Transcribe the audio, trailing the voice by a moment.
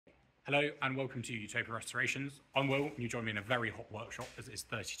Hello and welcome to Utopia Restorations. I'm Will and you join me in a very hot workshop as it's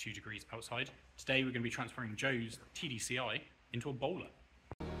 32 degrees outside. Today we're going to be transferring Joe's TDCi into a bowler.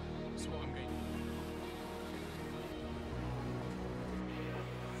 So what I'm going to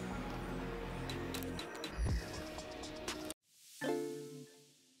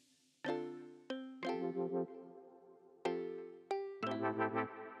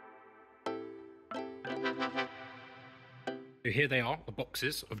So here they are, the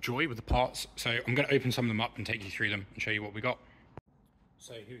boxes of Joy with the parts. So I'm going to open some of them up and take you through them and show you what we got.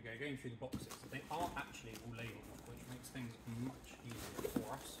 So here we go, going through the boxes. They are actually all labelled, which makes things much easier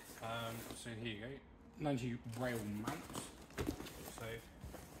for us. So here you go, 90 rail mounts. So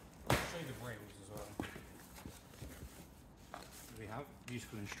I'll show you the rails as well. We have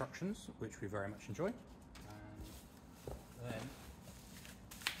useful instructions, which we very much enjoy. And then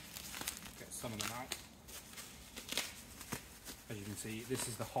get some of them out. As you can see, this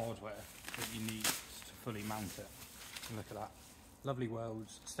is the hardware that you need to fully mount it. And look at that. Lovely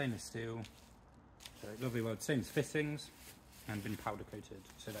welds, stainless steel, so lovely weld stainless fittings, and been powder coated,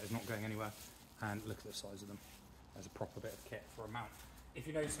 so that is not going anywhere. And look at the size of them. There's a proper bit of kit for a mount. If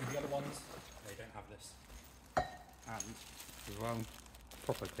you notice some of the other ones, they don't have this. And as well,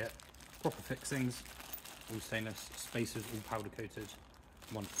 proper kit, proper fixings, all stainless, spacers all powder coated,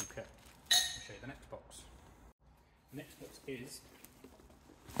 wonderful kit. I'll show you the next box. The next box is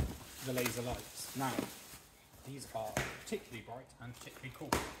the laser lights. Now, these are particularly bright and particularly cool.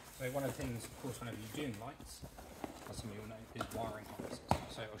 So one of the things, of course, whenever you're doing lights, as some of you will know, is wiring harnesses.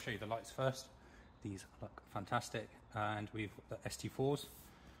 So I'll show you the lights first. These look fantastic. And we've got the ST4s,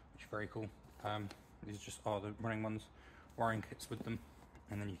 which are very cool. These just are the running ones, wiring kits with them.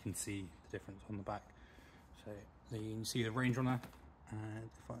 And then you can see the difference on the back. So you can see the range on there. And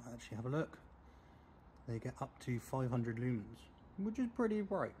if I actually have a look, they get up to 500 lumens, which is pretty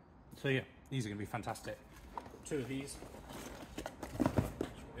bright. So yeah, these are going to be fantastic. Two of these,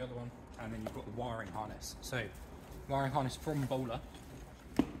 the other one, and then you've got the wiring harness. So, wiring harness from Bowler,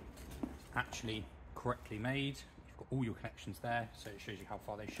 actually correctly made. You've got all your connections there, so it shows you how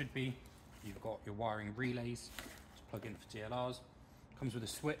far they should be. You've got your wiring relays to plug in for DLRs. Comes with a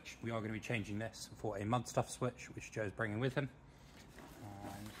switch. We are going to be changing this for a mud stuff switch, which Joe's bringing with him.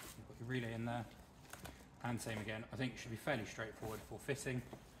 And you've got your relay in there. And same again, I think it should be fairly straightforward for fitting.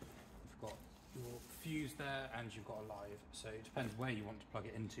 You've got your fuse there and you've got a live, so it depends where you want to plug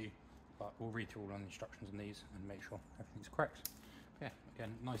it into, but we'll read through all on the instructions on these and make sure everything's correct. Yeah,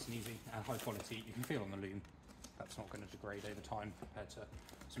 again, nice and easy and high quality. You can feel on the loom that's not going to degrade over time compared to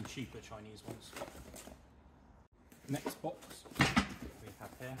some cheaper Chinese ones. Next box we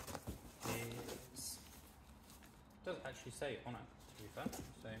have here is, doesn't actually say it on it, to be fair,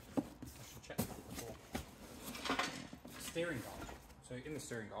 so I should check that before. Steering guard. So in the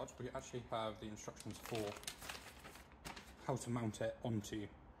steering guard, we actually have the instructions for how to mount it onto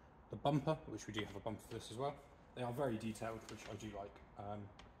the bumper, which we do have a bumper for this as well. They are very detailed, which I do like.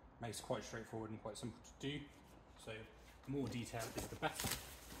 Makes it quite straightforward and quite simple to do. So the more detail is the better.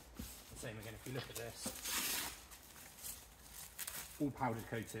 The same again, if you look at this, all powder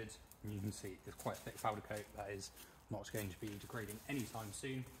coated, and you can see it's quite a thick powder coat that is not going to be degrading anytime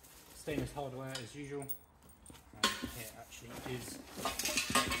soon. Stainless hardware as usual. Here actually is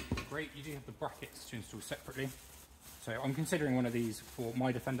great. You do have the brackets to install separately. So I'm considering one of these for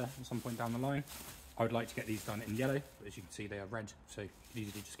my Defender at some point down the line. I would like to get these done in yellow, but as you can see they are red, so you could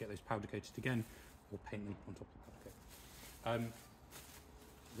easily just get those powder coated again or paint them on top of the powder coat.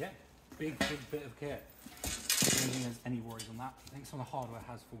 Yeah, big bit of kit. I don't think there's any worries on that. I think some of the hardware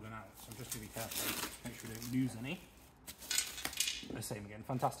has fallen out, so I'm just going to be careful, make sure we don't lose any. The same again,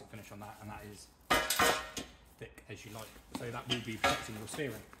 fantastic finish on that, and that is thick as you like, so that will be protecting your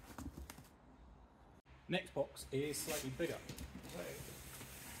steering. Next box is slightly bigger. So,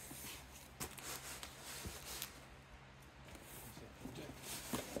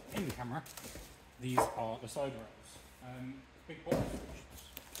 in the camera, these are the side rails. Big box,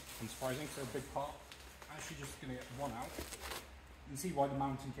 which is unsurprising, so a big part. I'm actually just going to get one out. You can see why the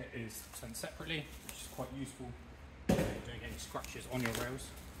mounting kit is sent separately, which is quite useful. You don't get any scratches on your rails.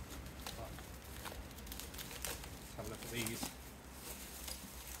 But let's have a look at these.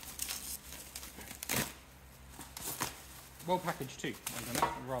 Well packaged too,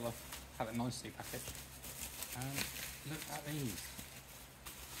 I'd rather have it nicely packaged. And look at these.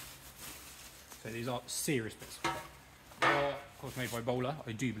 So these are serious bits of kit. They are of course made by Bowler.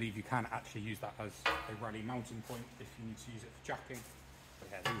 I do believe you can actually use that as a rally mounting point if you need to use it for jacking. But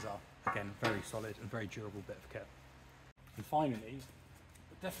yeah, these are again very solid and very durable bit of kit. And finally,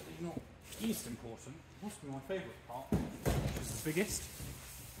 but definitely not least important, must be my favourite part, which is the biggest.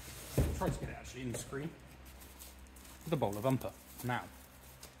 tried to get it actually in the screen. The bowler bumper. Now,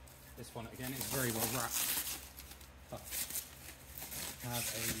 this one again is very well wrapped, but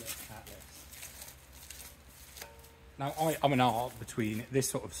have a look at this. Now, I'm an art between this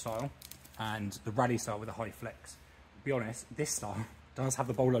sort of style and the rally style with a high flex. To be honest, this style does have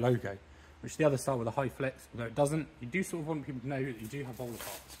the bowler logo, which the other style with a high flex, although it doesn't, you do sort of want people to know that you do have bowler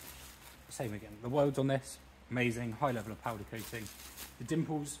parts. Same again, the welds on this, amazing, high level of powder coating. The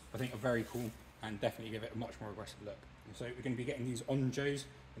dimples, I think, are very cool and definitely give it a much more aggressive look. And so we're going to be getting these on Joes,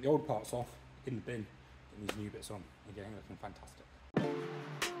 and the old parts off in the bin, and these new bits on, again, looking fantastic.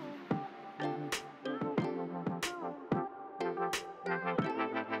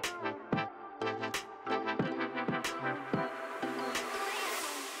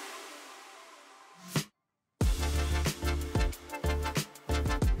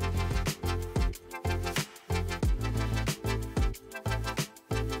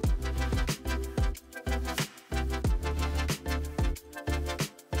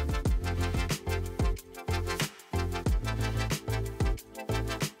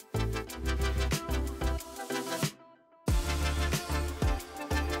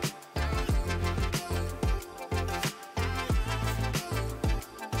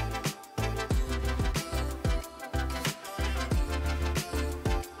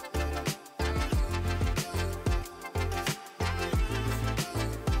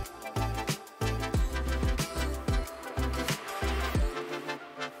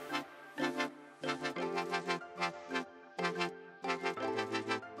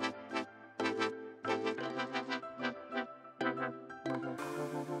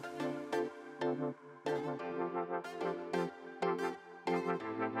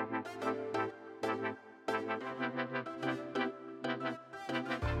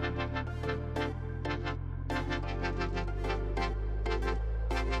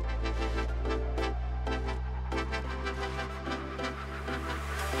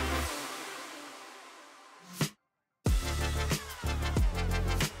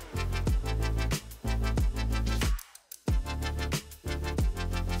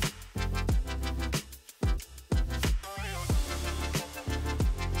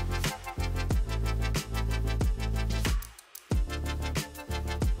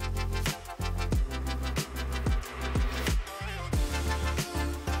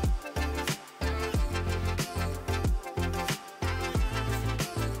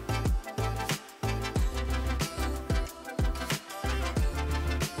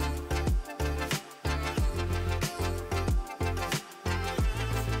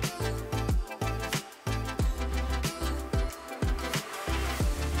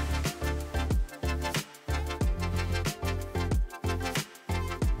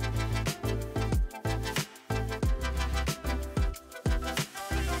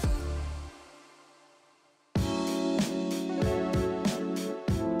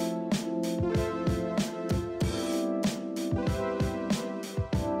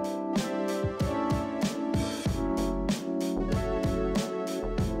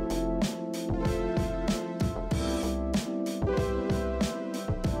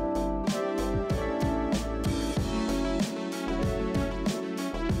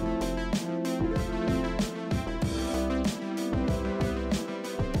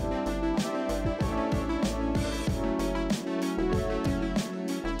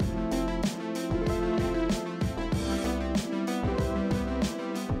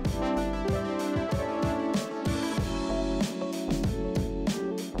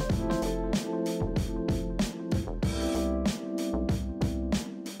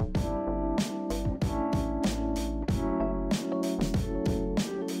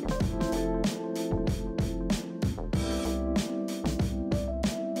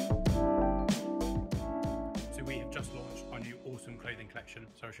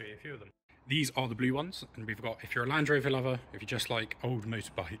 So I'll show you a few of them. These are the blue ones, and we've got, if you're a Land Rover lover, if you just like old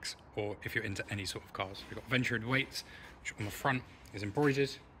motorbikes, or if you're into any sort of cars, we've got Ventured Weights, which on the front is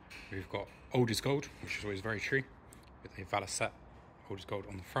embroidered. We've got Old is Gold, which is always very true, with a Valicet Old is Gold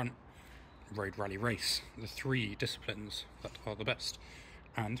on the front. Road Rally Race, the 3 disciplines that are the best.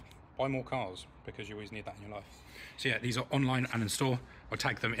 And buy more cars, because you always need that in your life. So yeah, these are online and in store. I'll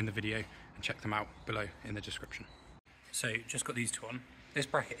tag them in the video and check them out below in the description. So just got these two on. This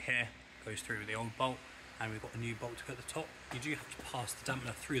bracket here goes through the old bolt, and we've got a new bolt to go at the top. You do have to pass the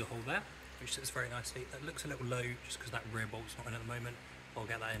dampener through the hole there, which sits very nicely. That looks a little low just because that rear bolt's not in at the moment. I'll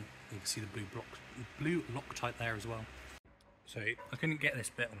get that in. You can see the blue Loctite there as well. So I couldn't get this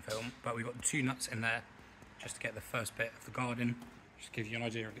bit on film, but we've got the 2 nuts in there just to get the first bit of the guard in, just to give you an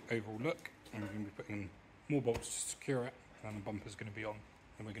idea of the overall look. And we're going to be putting in more bolts to secure it, and then the bumper's going to be on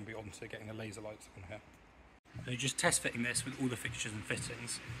then we're going to be on to getting the laser lights on here. So just test fitting this with all the fixtures and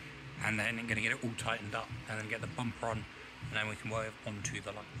fittings, and then I'm going to get it all tightened up and then get the bumper on, and then we can work onto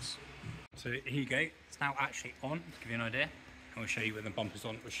the lights. So here you go, it's now actually on, to give you an idea, and we'll show you when the bumper's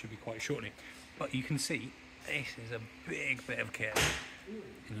on, which should be quite shortly. But you can see this is a big bit of kit,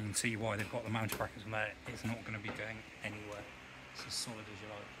 and you can see why they've got the mounting brackets on there. It's not going to be going anywhere. It's as solid as you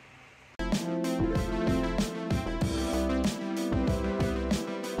like.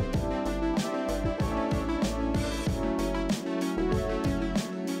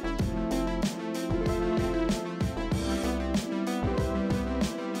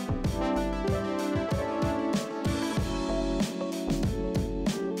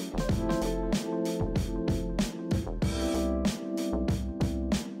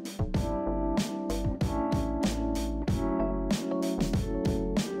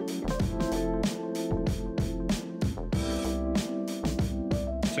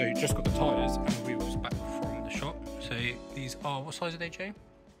 So just got the tyres and wheels back from the shop. So these are, what size are they, Joe?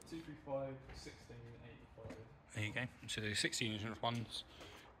 235, 16, 85. There you go. So the 16-inch ones,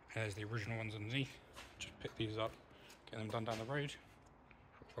 there's the original ones underneath. Just pick these up, get them done down the road.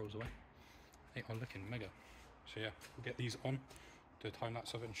 Rolls away. They are looking mega. So yeah, we'll get these on, do a time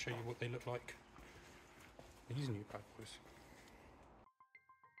lapse of it and show you what they look like. These new bad boys.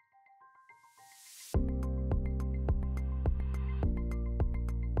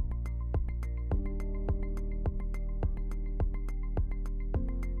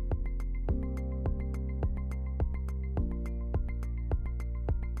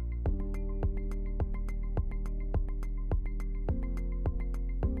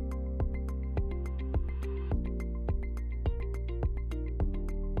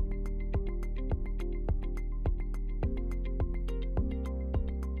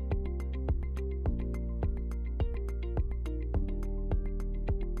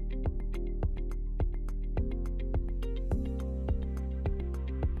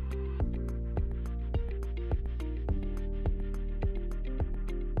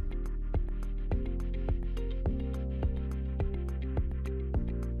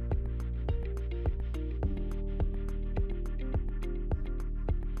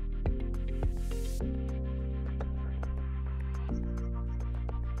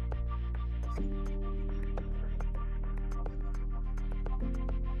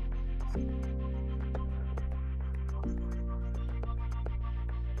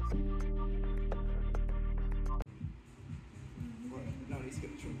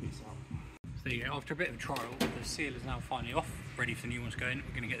 So there you go, after a bit of trial, the seal is now finally off, ready for the new ones going.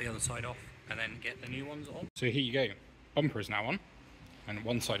 We're going to get the other side off and then get the new ones on. So here you go, bumper is now on, and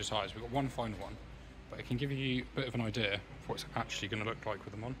one side of tyres. We've got one final one, but it can give you a bit of an idea of what it's actually going to look like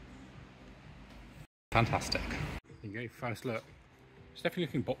with them on. Fantastic. There you go, first look. It's definitely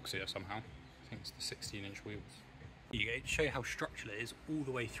looking boxier somehow. I think it's the 16-inch wheels. Here you go, to show you how structural it is, all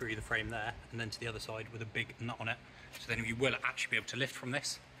the way through the frame there, and then to the other side with a big nut on it. So then you will actually be able to lift from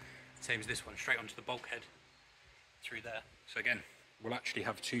this. Same as this one, straight onto the bulkhead through there. So again, we'll actually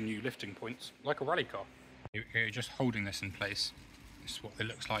have two new lifting points, like a rally car. You're just holding this in place. This is what it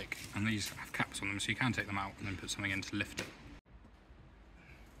looks like. And these have caps on them, so you can take them out and then put something in to lift it.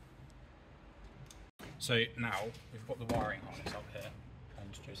 So now, we've got the wiring harness up here, and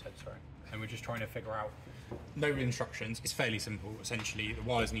Joe's head, sorry. And we're just trying to figure out, no instructions, it's fairly simple. Essentially, the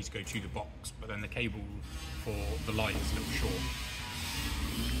wires need to go to the box, but then the cable for the light is a little short.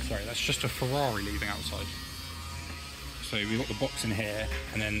 Sorry, that's just a Ferrari leaving outside. So we've got the box in here,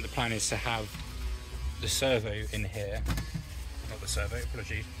 and then the plan is to have the servo in here. Not the servo,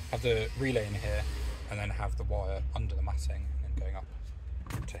 apologies. Have the relay in here, and then have the wire under the matting, and then going up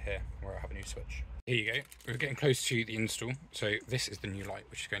to here, where I have a new switch. Here you go. We're getting close to the install. So this is the new light,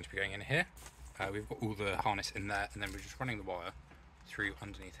 which is going to be going in here. We've got all the harness in there, and then we're just running the wire through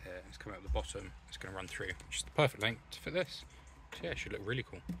underneath here. It's coming up the bottom. It's going to run through, which is the perfect length to fit this. So yeah, it should look really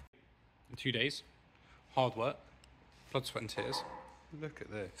cool. In 2 days, hard work, blood, sweat and tears. Look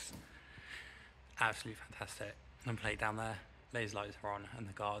at this. Absolutely fantastic. Number plate down there, laser lights are on, and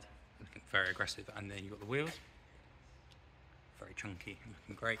the guard looking very aggressive. And then you've got the wheels, very chunky,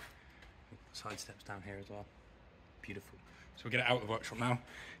 looking great. Side steps down here as well, beautiful. So we'll get it out of the workshop now,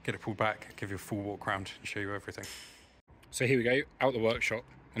 get it pulled back, give you a full walk around and show you everything. So here we go, out the workshop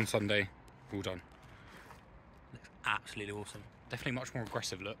on Sunday, all done. Looks absolutely awesome. Definitely much more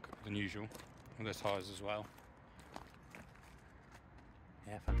aggressive look than usual, with the tyres as well.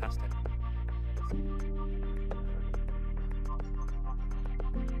 Yeah, fantastic.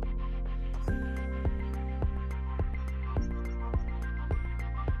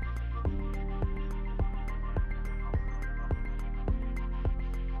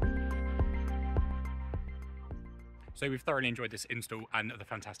 So we've thoroughly enjoyed this install and the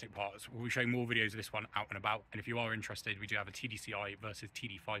fantastic parts. We'll be showing more videos of this one out and about. And if you are interested, we do have a TDCi versus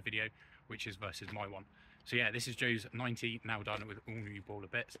TD5 video, which is versus my one. So yeah, this is Joe's 90 now done with all new baller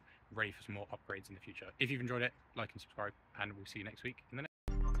bits, ready for some more upgrades in the future. If you've enjoyed it, like and subscribe, and we'll see you next week in the next